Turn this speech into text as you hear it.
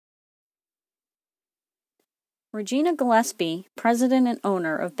Regina Gillespie, president and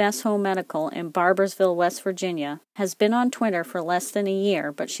owner of Best Home Medical in Barboursville, West Virginia, has been on Twitter for less than a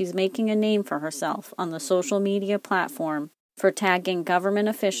year, but she's making a name for herself on the social media platform for tagging government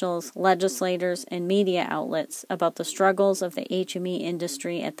officials, legislators, and media outlets about the struggles of the HME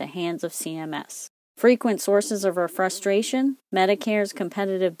industry at the hands of CMS. Frequent sources of her frustration: Medicare's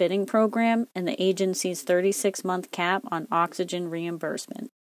competitive bidding program and the agency's 36-month cap on oxygen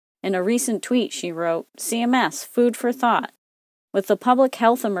reimbursement. In a recent tweet, she wrote, "CMS, food for thought. With the public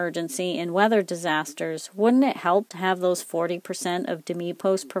health emergency and weather disasters, wouldn't it help to have those 40% of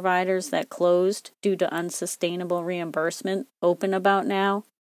DMEPOS providers that closed due to unsustainable reimbursement open about now?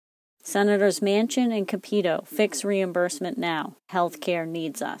 Senators Manchin and Capito, fix reimbursement now. Healthcare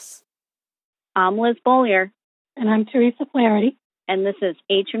needs us." I'm Liz Bollier. And I'm Teresa Flaherty. And this is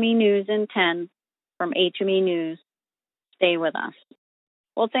HME News in 10 from HME News. Stay with us.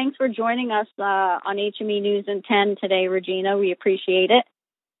 Well, thanks for joining us on HME News in 10 today, Regina. We appreciate it.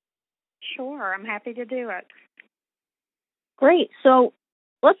 Sure, I'm happy to do it. Great. So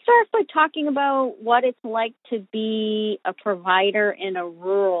let's start by talking about what it's like to be a provider in a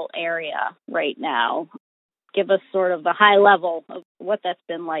rural area right now. Give us sort of the high level of what that's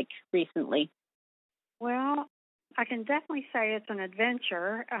been like recently. Well, I can definitely say it's an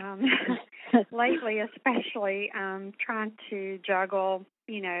adventure. Lately, especially, trying to juggle,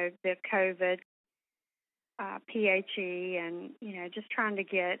 the COVID, PHE, and, just trying to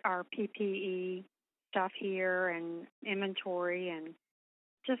get our PPE stuff here and inventory and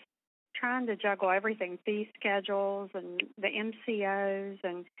just trying to juggle everything, fee schedules and the MCOs.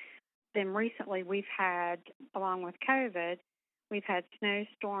 And then recently we've had, along with COVID, we've had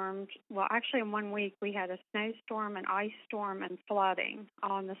snowstorms. Well, actually in 1 week we had a snowstorm, an ice storm, and flooding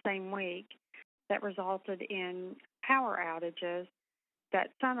all in the same week that resulted in power outages that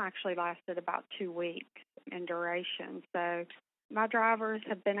some actually lasted about 2 weeks in duration. So my drivers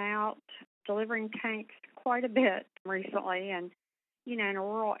have been out delivering tanks quite a bit recently. And, in a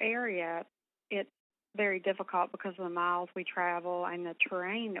rural area, it's very difficult because of the miles we travel and the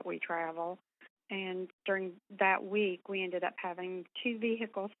terrain that we travel. And during that week, we ended up having 2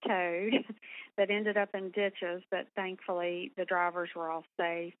 vehicles towed that ended up in ditches, but thankfully the drivers were all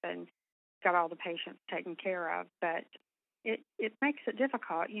safe and got all the patients taken care of. But it makes it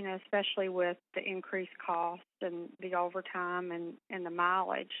difficult, especially with the increased cost and the overtime and the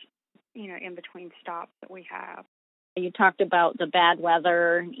mileage, in between stops that we have. You talked about the bad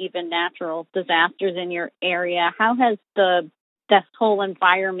weather, even natural disasters in your area. How has this whole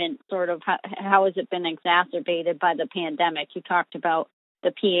environment how has it been exacerbated by the pandemic? You talked about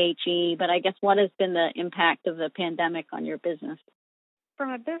the PHE, but I guess what has been the impact of the pandemic on your business?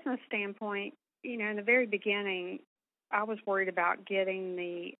 From a business standpoint, in the very beginning, I was worried about getting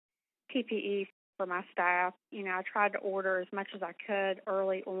the PPE for my staff. I tried to order as much as I could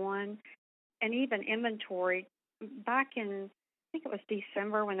early on, and even inventory. Back in, I think it was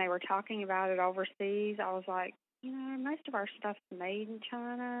December when they were talking about it overseas, I was like, most of our stuff's made in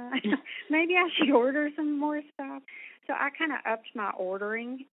China. Maybe I should order some more stuff. So I kind of upped my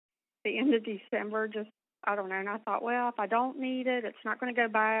ordering at the end of December. I don't know. And I thought, well, if I don't need it, it's not going to go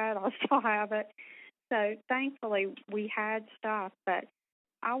bad. I'll still have it. So thankfully we had stuff, but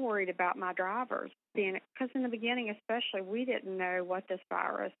I worried about my drivers because in the beginning especially, we didn't know what this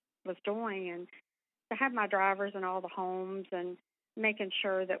virus was doing. And to have my drivers in all the homes and making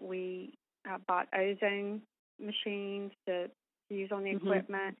sure that we bought ozone machines to use on the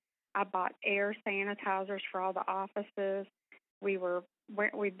equipment. I bought air sanitizers for all the offices.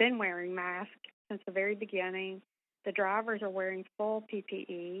 We've been wearing masks since the very beginning. The drivers are wearing full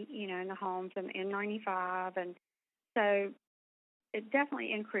PPE, in the homes and N95, and so it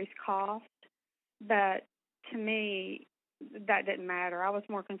definitely increased cost. But to me, that didn't matter. I was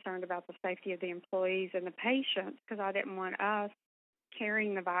more concerned about the safety of the employees and the patients because I didn't want us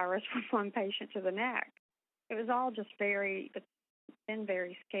carrying the virus from one patient to the next. It was all just it's been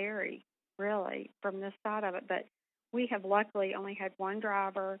very scary, really, from this side of it. But we have luckily only had one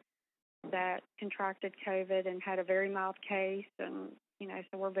driver that contracted COVID and had a very mild case, and,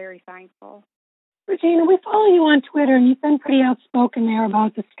 so we're very thankful. Regina, we follow you on Twitter, and you've been pretty outspoken there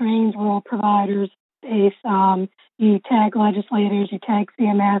about the strains rural providers face. You tag legislators, you tag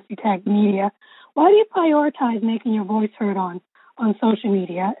CMS, you tag media. Why do you prioritize making your voice heard on social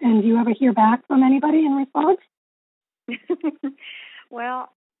media? And do you ever hear back from anybody in response? Well,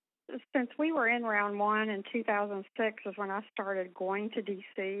 since we were in round one in 2006 is when I started going to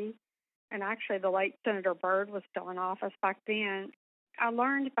D.C., and actually the late Senator Byrd was still in office back then. I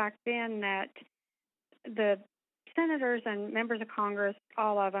learned back then that the senators and members of Congress,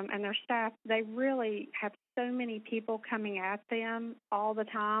 all of them, and their staff, they really have so many people coming at them all the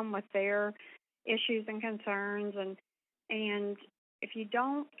time with their issues and concerns, and if you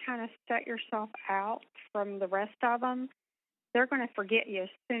don't kind of set yourself out from the rest of them, they're going to forget you as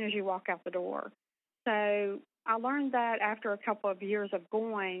soon as you walk out the door. So I learned that after a couple of years of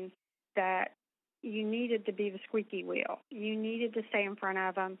going, that you needed to be the squeaky wheel. You needed to stay in front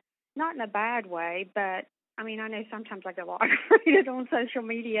of them, not in a bad way, but I mean, I know sometimes I get a lot frustrated on social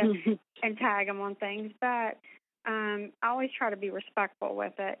media and tag them on things, but I always try to be respectful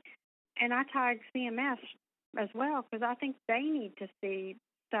with it. And I tag CMS as well because I think they need to see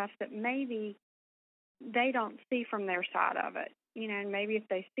stuff that maybe they don't see from their side of it. You know, and maybe if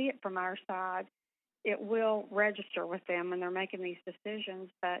they see it from our side, it will register with them when they're making these decisions.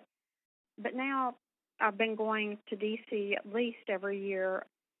 But now I've been going to D.C. at least every year,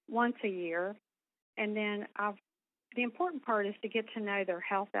 once a year, and then the important part is to get to know their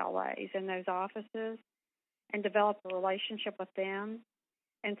health LAs in those offices and develop a relationship with them.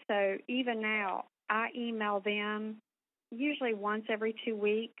 And so even now, I email them usually once every 2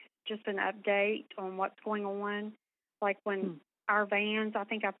 weeks, just an update on what's going on. Like when our vans, I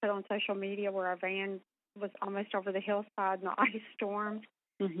think I put on social media where our van was almost over the hillside in the ice storm.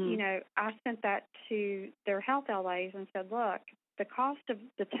 You know, I sent that to their health LAs and said, look, the cost of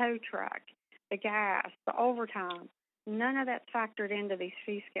the tow truck, the gas, the overtime, none of that's factored into these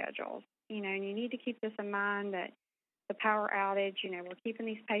fee schedules. You know, and you need to keep this in mind that the power outage, you know, we're keeping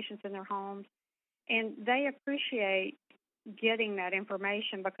these patients in their homes. And they appreciate getting that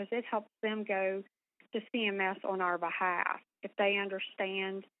information because it helps them go to CMS on our behalf if they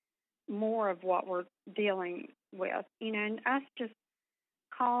understand more of what we're dealing with. You know, and us just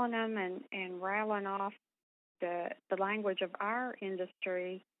calling them and rattling off the language of our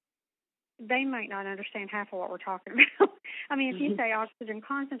industry, they might not understand half of what we're talking about. I mean, if you say oxygen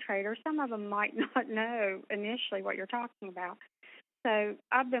concentrator, some of them might not know initially what you're talking about. So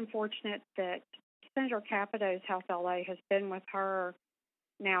I've been fortunate that Senator Capito's Health LA has been with her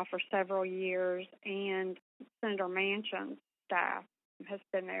now for several years, and Senator Manchin's staff has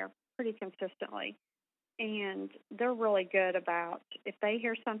been there pretty consistently. And they're really good about, if they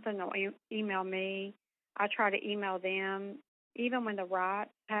hear something, they'll email me. I try to email them. Even when the riots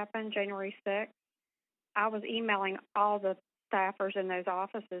happened, January 6th, I was emailing all the staffers in those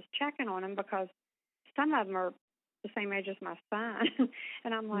offices, checking on them because some of them are the same age as my son.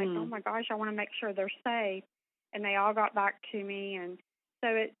 And I'm like, oh, my gosh, I want to make sure they're safe. And they all got back to me. And so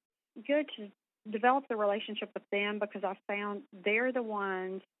it's good to develop the relationship with them because I found they're the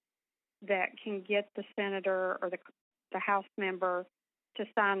ones that can get the senator or the House member to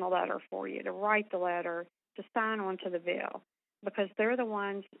sign the letter for you, to write the letter, to sign onto the bill, because they're the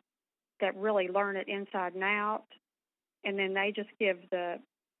ones that really learn it inside and out, and then they just give the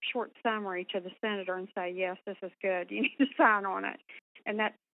short summary to the senator and say, yes, this is good, you need to sign on it. And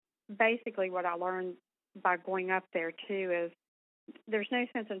that's basically what I learned by going up there, too, is there's no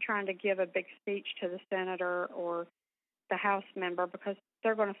sense in trying to give a big speech to the senator or the House member because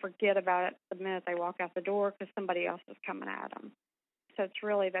they're going to forget about it the minute they walk out the door because somebody else is coming at them. So it's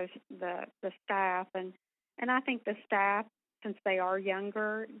really the staff. And I think the staff, since they are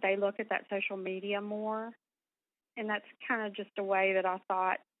younger, they look at that social media more. And that's kind of just a way that I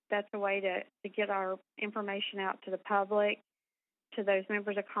thought that's a way to get our information out to the public, to those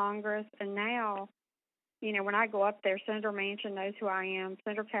members of Congress. And now, you know, when I go up there, Senator Manchin knows who I am,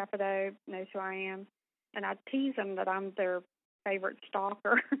 Senator Capito knows who I am, and I tease them that I'm their favorite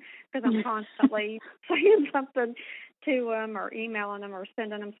stalker because I'm constantly saying something to them or emailing them or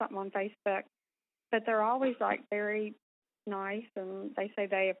sending them something on Facebook. But they're always, like, very nice, and they say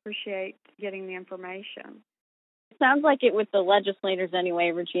they appreciate getting the information. It sounds like it with the legislators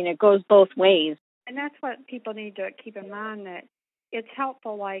anyway, Regina. It goes both ways. And that's what people need to keep in mind, that it's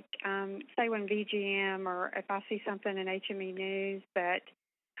helpful, like, say when VGM or if I see something in HME News that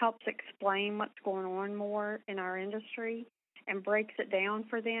helps explain what's going on more in our industry and breaks it down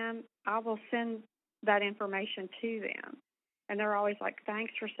for them, I will send that information to them. And they're always like,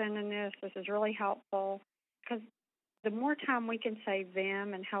 thanks for sending this. This is really helpful. Because the more time we can save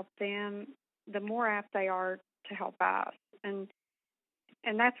them and help them, the more apt they are to help us. And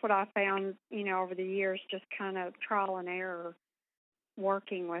that's what I found, you know, over the years, just kind of trial and error,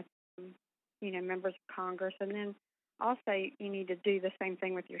 working with, you know, members of Congress. And then also you need to do the same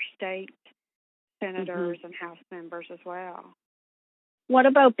thing with your state senators and House members as well. What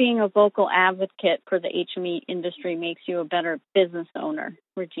about being a vocal advocate for the HME industry makes you a better business owner,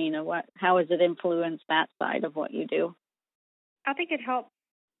 Regina? How has it influenced that side of what you do? I think it helps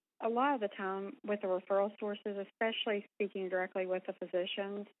a lot of the time with the referral sources, especially speaking directly with the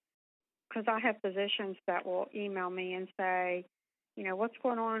physicians. because I have physicians that will email me and say, what's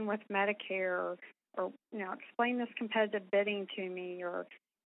going on with Medicare, or explain this competitive bidding to me, or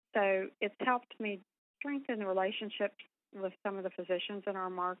so it's helped me strengthen the relationships with some of the physicians in our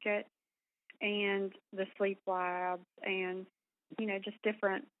market and the sleep labs and, just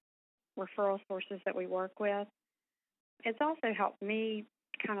different referral sources that we work with. It's also helped me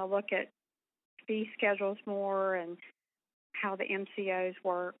kind of look at fee schedules more and how the MCOs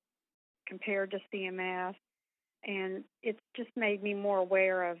work compared to CMS. And it's just made me more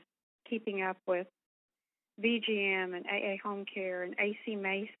aware of keeping up with VGM and AA Home Care and AC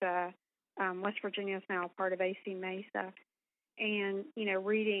Mesa. West Virginia is now a part of AC Mesa. And,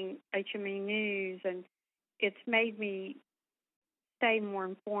 reading HME News, and it's made me stay more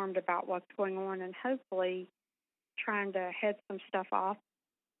informed about what's going on and hopefully trying to head some stuff off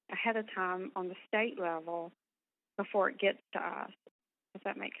ahead of time on the state level before it gets to us, if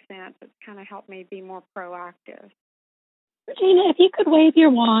that makes sense. It's kind of helped me be more proactive. Regina, if you could wave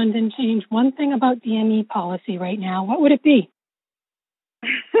your wand and change one thing about DME policy right now, what would it be?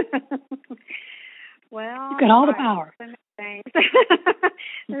 Well, you've got all the power. So many things.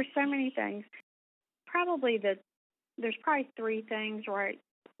 There's so many things. There's probably three things right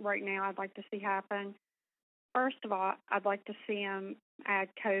now I'd like to see happen. First of all, I'd like to see them add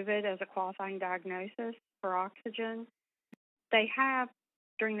COVID as a qualifying diagnosis for oxygen. They have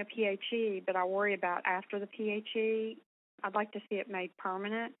during the PHE, but I worry about after the PHE. I'd like to see it made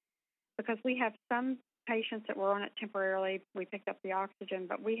permanent because we have some patients that were on it temporarily. We picked up the oxygen,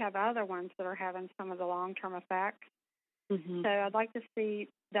 but we have other ones that are having some of the long-term effects. Mm-hmm. So I'd like to see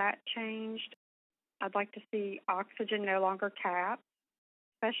that changed. I'd like to see oxygen no longer capped,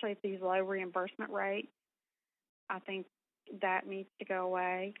 especially at these low reimbursement rates. I think that needs to go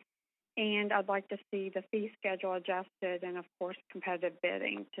away. And I'd like to see the fee schedule adjusted and, of course, competitive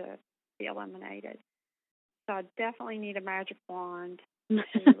bidding to be eliminated. So I definitely need a magic wand to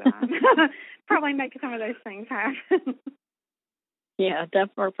probably make some of those things happen. Yeah,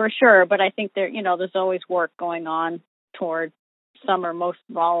 definitely, for sure. But I think there's always work going on toward some or most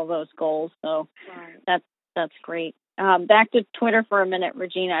of all of those goals. So right. That's great. Back to Twitter for a minute,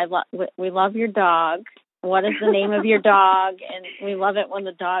 Regina. We love your dog. What is the name of your dog? And we love it when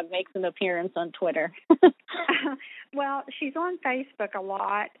the dog makes an appearance on Twitter. Well, she's on Facebook a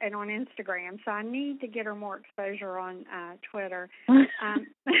lot and on Instagram, so I need to get her more exposure on Twitter.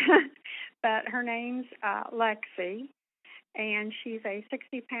 But her name's Lexi, and she's a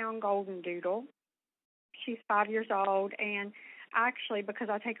 60-pound golden doodle. She's 5 years old, and actually, because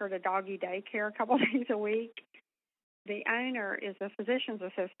I take her to doggy daycare a couple days a week, the owner is a physician's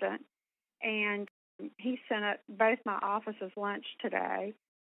assistant, and he sent both my offices lunch today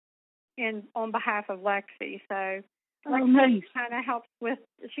on behalf of Lexi. So Lexi nice. kind of helps with,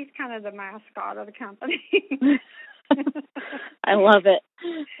 she's kind of the mascot of the company. I love it.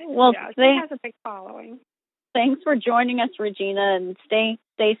 Well, yeah, she has a big following. Thanks for joining us, Regina, and stay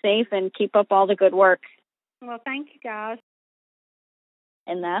safe and keep up all the good work. Well, thank you, guys.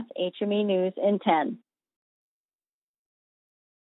 And that's HME News in 10.